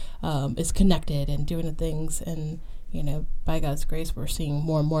everyone is connected and doing the things. And by God's grace, we're seeing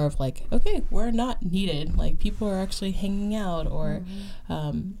more and more of like, okay, we're not needed. Like people are actually hanging out, or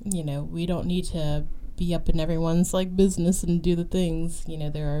we don't need to be up in everyone's like business and do the things.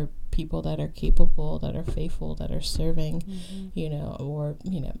 There are people that are capable, that are faithful, that are serving, or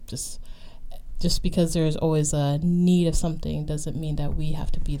just because there's always a need of something doesn't mean that we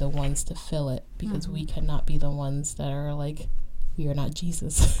have to be the ones to fill it, because we cannot be the ones that are like, we are not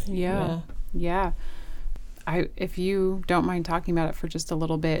Jesus. Yeah. If you don't mind talking about it for just a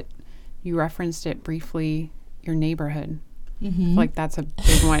little bit, you referenced it briefly, your neighborhood. Like that's a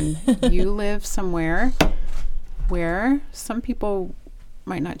big one. You live somewhere where some people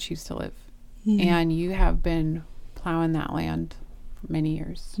might not choose to live, and you have been plowing that land for many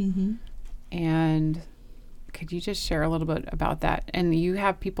years. And could you just share a little bit about that? And you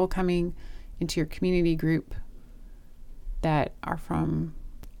have people coming into your community group that are from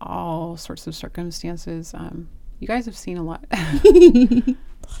all sorts of circumstances. You guys have seen a lot.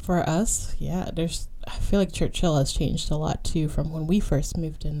 For us, I feel like Churchill has changed a lot too from when we first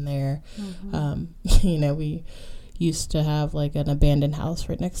moved in there. We used to have like an abandoned house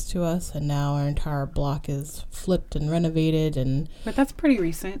right next to us, and now our entire block is flipped and renovated. But that's pretty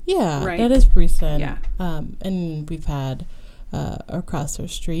recent. Yeah, right? That is recent. Yeah. And we've had across our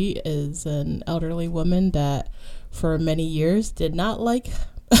street is an elderly woman that for many years did not like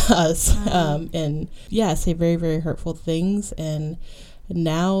us, and say very, very hurtful things. And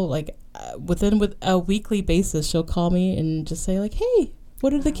now, like with a weekly basis, she'll call me and just say like, hey, what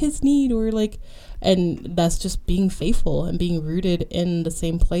do the kids need? Or like, and that's just being faithful and being rooted in the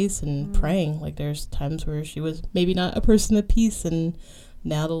same place and praying. Like there's times where she was maybe not a person of peace, and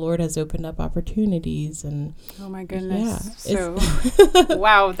now the Lord has opened up opportunities. And oh my goodness. So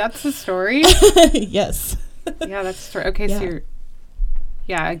wow, that's the story. Yes. Yeah, that's the story. Okay. So you're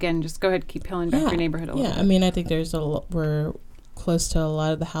again, just go ahead, keep peeling back your neighborhood a little bit. I mean, I think we're close to a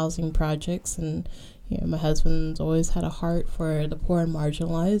lot of the housing projects, and my husband's always had a heart for the poor and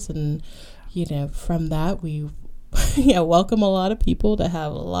marginalized, and from that we welcome a lot of people that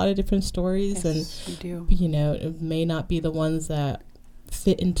have a lot of different stories. Yes, and we do. It may not be the ones that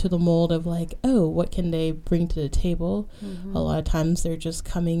fit into the mold of like, oh, what can they bring to the table? A lot of times they're just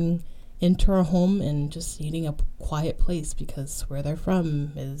coming into our home and just needing a quiet place because where they're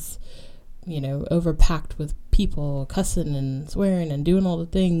from is overpacked with people cussing and swearing and doing all the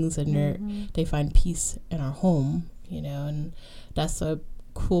things, and they find peace in our home, and that's a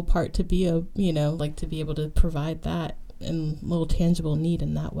cool part to be to be able to provide that and little tangible need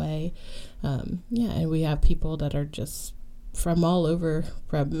in that way. And we have people that are just from all over,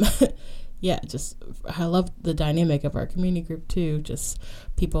 from just I love the dynamic of our community group too. Just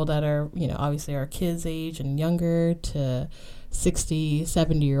people that are, obviously our kids' age and younger to 60,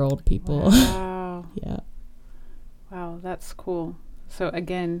 70-year-old people. Wow. Yeah. Wow, that's cool. So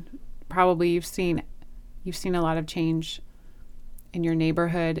again, probably you've seen a lot of change in your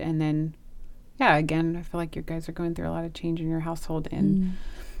neighborhood, and then again, I feel like you guys are going through a lot of change in your household, and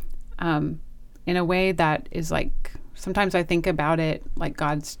in a way that is like, sometimes I think about it like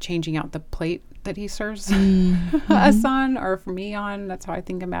God's changing out the plate that he serves us on, or for me on. That's how I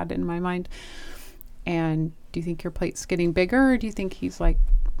think about it in my mind. And do you think your plate's getting bigger, or do you think he's like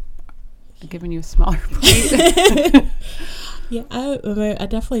giving you a smaller plate? Yeah, I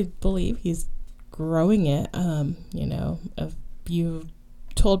definitely believe he's growing it. If you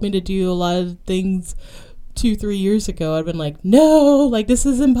told me to do a lot of things 2-3 years ago, I'd been like, no, like this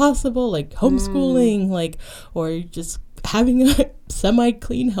is impossible, like homeschooling, like, or just having a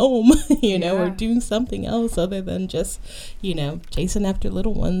semi-clean home, or doing something else other than just, chasing after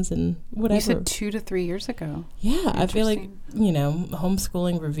little ones and whatever. You said 2 to 3 years ago. Yeah, I feel like,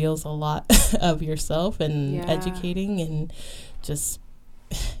 homeschooling reveals a lot of yourself and educating, and just,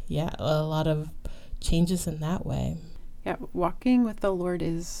 a lot of changes in that way. Yeah, walking with the Lord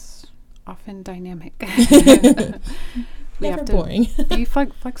is often dynamic. We Never have to boring. be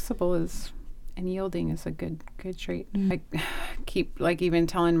flexible and yielding is a good trait. I keep even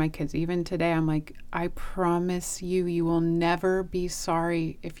telling my kids, even today, I'm like, I promise you will never be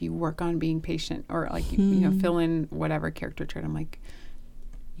sorry if you work on being patient, or fill in whatever character trait. I'm like,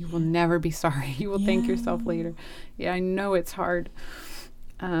 you will never be sorry. You will thank yourself later. Yeah, I know it's hard.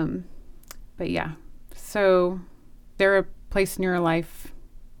 But so there a place in your life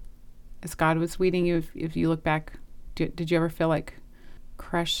as God was weeding you, if you look back, did you ever feel like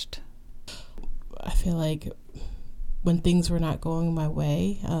crushed? I feel like when things were not going my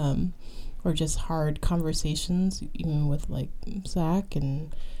way, or just hard conversations, even with like Zach,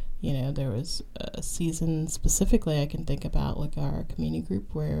 and there was a season specifically I can think about, like our community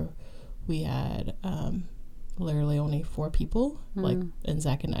group, where we had literally only 4 people, and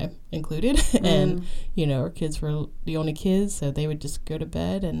Zach and I included, and our kids were the only kids, so they would just go to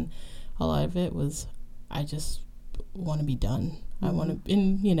bed, and a lot of it was, I just want to be done. I want to,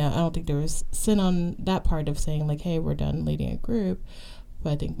 and I don't think there was sin on that part of saying like, hey, we're done leading a group,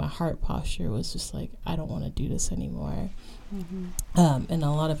 but I think my heart posture was just like, I don't want to do this anymore. And a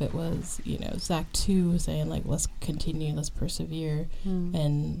lot of it was, Zach too was saying like, let's continue, let's persevere,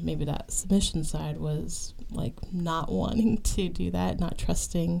 and maybe that submission side was like not wanting to do that, not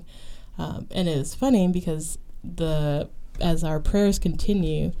trusting, and it was funny because as our prayers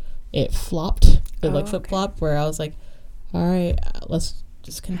continue, it flopped, flip-flopped, where I was like, all right, let's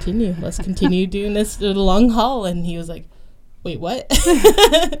just continue. Let's continue doing this through the long haul. And he was like, wait, what?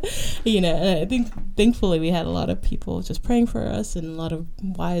 And I think thankfully we had a lot of people just praying for us, and a lot of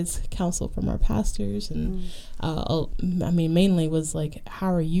wise counsel from our pastors. And mainly was like,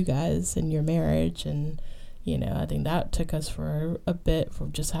 how are you guys in your marriage? And I think that took us for a bit, for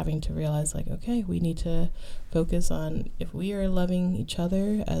just having to realize like, okay, we need to focus on if we are loving each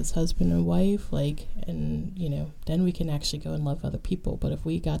other as husband and wife, like, and then we can actually go and love other people. But if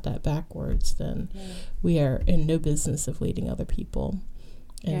we got that backwards, then we are in no business of leading other people.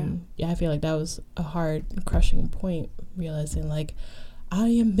 And I feel like that was a hard, crushing point, realizing like, I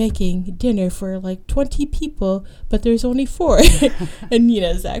am making dinner for like 20 people, but there's only 4.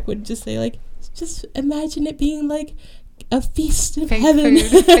 And Zach would just say like, just imagine it being like a feast of heaven.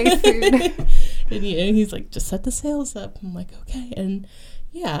 Faith food. And he's like, just set the sails up. I'm like, okay. And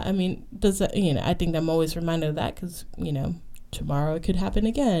does that, I think I'm always reminded of that, because tomorrow it could happen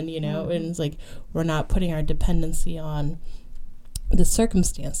again, and it's like, we're not putting our dependency on the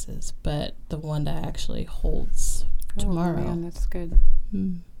circumstances, but the one that actually holds tomorrow. Oh, man, that's good.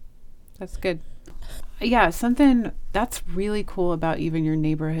 That's good. Yeah, something that's really cool about even your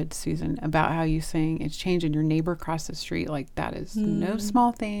neighborhood, Susan, about how you saying it's changing your neighbor across the street. Like, that is no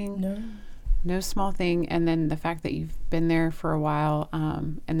small thing. No small thing. And then the fact that you've been there for a while,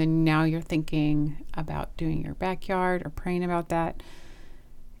 and then now you're thinking about doing your backyard or praying about that.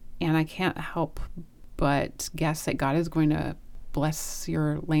 And I can't help but guess that God is going to bless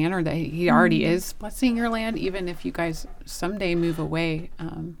your land, or that he already is blessing your land, even if you guys someday move away.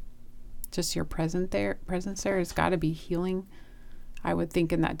 Just your presence there has got to be healing, I would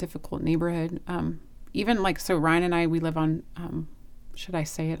think, in that difficult neighborhood. Even like, so Ryan and I, we live on, should I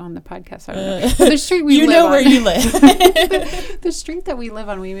say it on the podcast? I don't know. The street we live on. You know where you live. The street that we live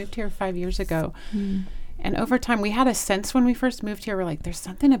on, we moved here 5 years ago. And over time, we had a sense when we first moved here, we're like, there's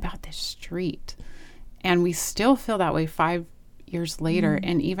something about this street. And we still feel that way 5 years later.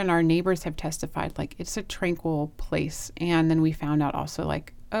 And even our neighbors have testified, like, it's a tranquil place. And then we found out also,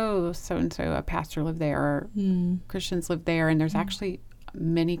 like, oh, so-and-so, a pastor lived there, or Christians live there. And there's actually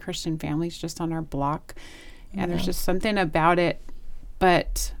many Christian families just on our block. And there's just something about it.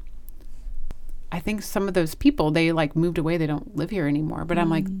 But I think some of those people, they like moved away. They don't live here anymore. But I'm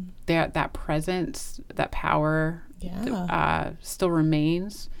like, that presence, that power still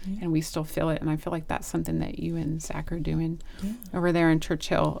remains, and we still feel it. And I feel like that's something that you and Zach are doing over there in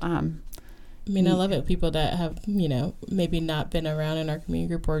Churchill. I mean, I love it. People that have, you know, maybe not been around in our community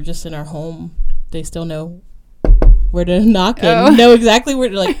group or just in our home, they still know where to knock and know exactly where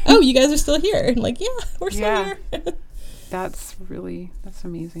to, like, oh, you guys are still here. And like, yeah, we're still here. That's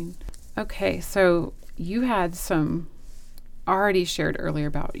amazing. Okay, so you had some already shared earlier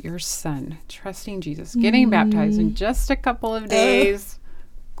about your son trusting Jesus, getting baptized in just a couple of days.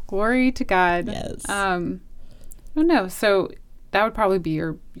 Glory to God. Yes. I don't know. So that would probably be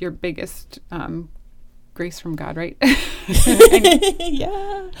your biggest grace from God, right?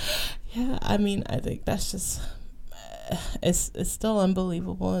 Yeah. I mean, I think that's just it's still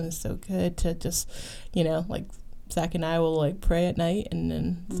unbelievable, and it's so good to just, you know, like Zach and I will like pray at night, and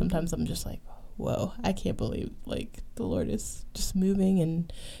then sometimes I'm just like, whoa, I can't believe like the Lord is just moving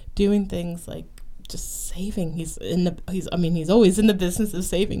and doing things, like just saving. He's always in the business of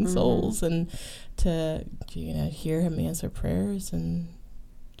saving souls, and to, you know, hear him answer prayers and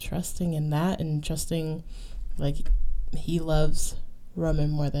trusting in that, and trusting like he loves Roman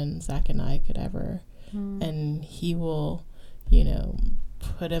more than Zach and I could ever, and he will, you know,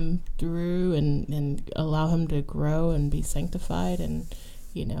 put him through and allow him to grow and be sanctified. And,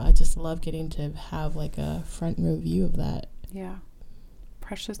 you know, I just love getting to have like a front row view of that. Yeah.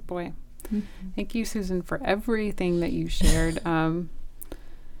 Precious boy. Thank you, Susan, for everything that you shared. I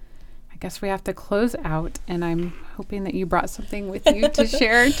guess we have to close out, and I'm hoping that you brought something with you to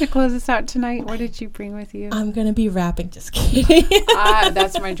share to close us out tonight. What did you bring with you? I'm going to be rapping. Just kidding.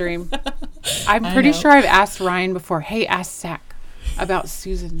 That's my dream. I'm pretty sure I've asked Ryan before, hey, ask Zach about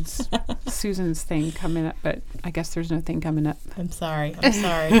Susan's thing coming up, but I guess there's no thing coming up. I'm sorry.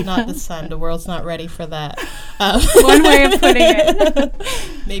 Not the sun. The world's not ready for that. One way of putting it.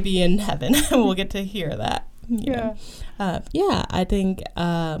 Maybe in heaven we'll get to hear that. Yeah. I think,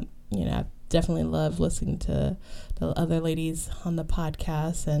 you know, I definitely love listening to the other ladies on the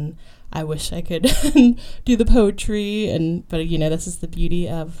podcast, and I wish I could do the poetry, but you know, this is the beauty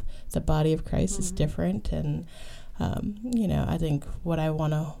of the body of Christ. It's different, and you know, I think what I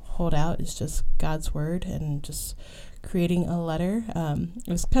want to hold out is just God's word, and just creating a letter.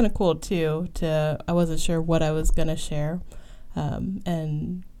 It was kind of cool too. I wasn't sure what I was gonna share,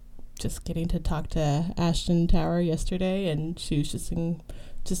 and just getting to talk to Ashton Tower yesterday, and she was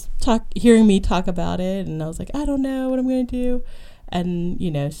hearing me talk about it, and I was like, I don't know what I'm gonna do, and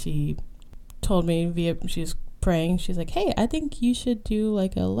you know, she told me she was praying, she's like, hey, I think you should do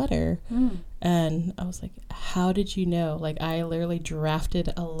like a letter. And I was like, how did you know? Like, I literally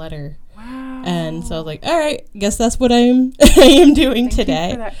drafted a letter. Wow. And so I was like, all right, guess that's what I am doing today.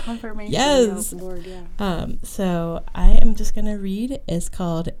 Thank you for that confirmation. Yes. Lord, yeah. So I am just gonna read. It's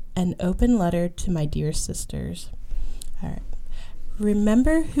called An Open Letter to My Dear Sisters. All right.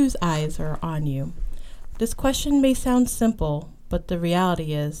 Remember whose eyes are on you. This question may sound simple, but the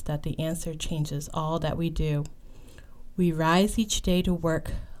reality is that the answer changes all that we do. We rise each day to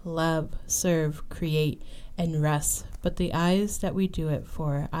work, love, serve, create, and rest, but the eyes that we do it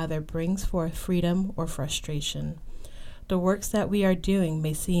for either brings forth freedom or frustration. The works that we are doing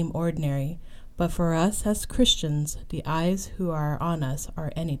may seem ordinary, but for us as Christians, the eyes who are on us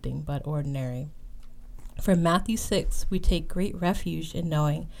are anything but ordinary. From Matthew 6, we take great refuge in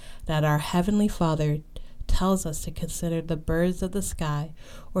knowing that our Heavenly Father tells us to consider the birds of the sky,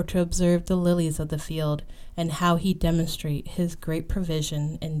 or to observe the lilies of the field, and how he demonstrates his great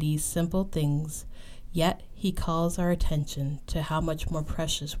provision in these simple things. Yet he calls our attention to how much more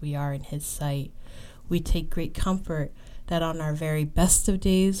precious we are in his sight. We take great comfort that on our very best of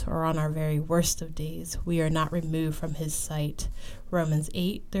days or on our very worst of days, we are not removed from his sight. Romans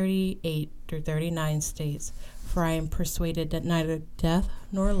 8:38-39 states, For I am persuaded that neither death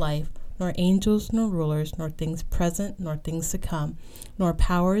nor life, nor angels, nor rulers, nor things present, nor things to come, nor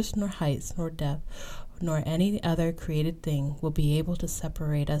powers, nor heights, nor depth, nor any other created thing will be able to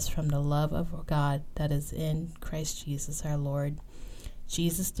separate us from the love of God that is in Christ Jesus our Lord.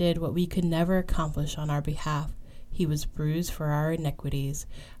 Jesus did what we could never accomplish on our behalf. He was bruised for our iniquities.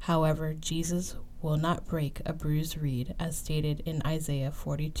 However, Jesus will not break a bruised reed, as stated in Isaiah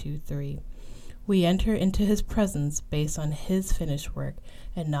 42:3. We enter into his presence based on his finished work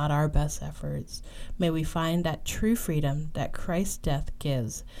and not our best efforts. May we find that true freedom that Christ's death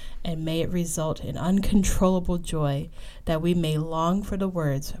gives, and may it result in uncontrollable joy, that we may long for the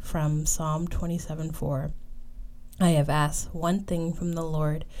words from Psalm 27:4. I have asked one thing from the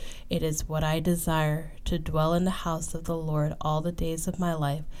Lord. It is what I desire, to dwell in the house of the Lord all the days of my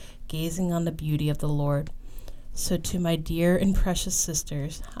life, gazing on the beauty of the Lord. So to my dear and precious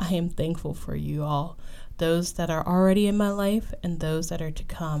sisters, I am thankful for you all, those that are already in my life and those that are to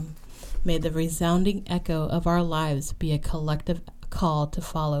come. May the resounding echo of our lives be a collective call to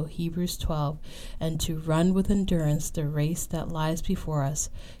follow Hebrews 12 and to run with endurance the race that lies before us,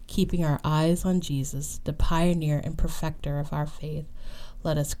 keeping our eyes on Jesus, the pioneer and perfecter of our faith.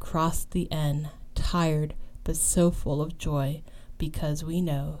 Let us cross the end, tired but so full of joy, because we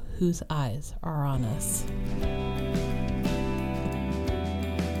know whose eyes are on us.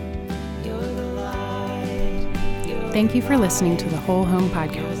 Thank you for listening to the Whole Home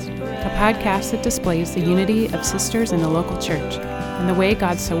Podcast, a podcast that displays the unity of sisters in the local church and the way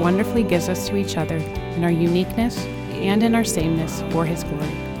God so wonderfully gives us to each other in our uniqueness and in our sameness for His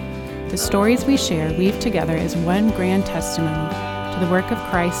glory. The stories we share weave together as one grand testimony to the work of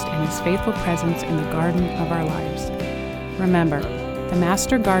Christ and His faithful presence in the garden of our lives. Remember, the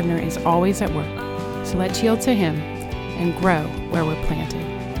Master Gardener is always at work, so let's yield to Him and grow where we're planted.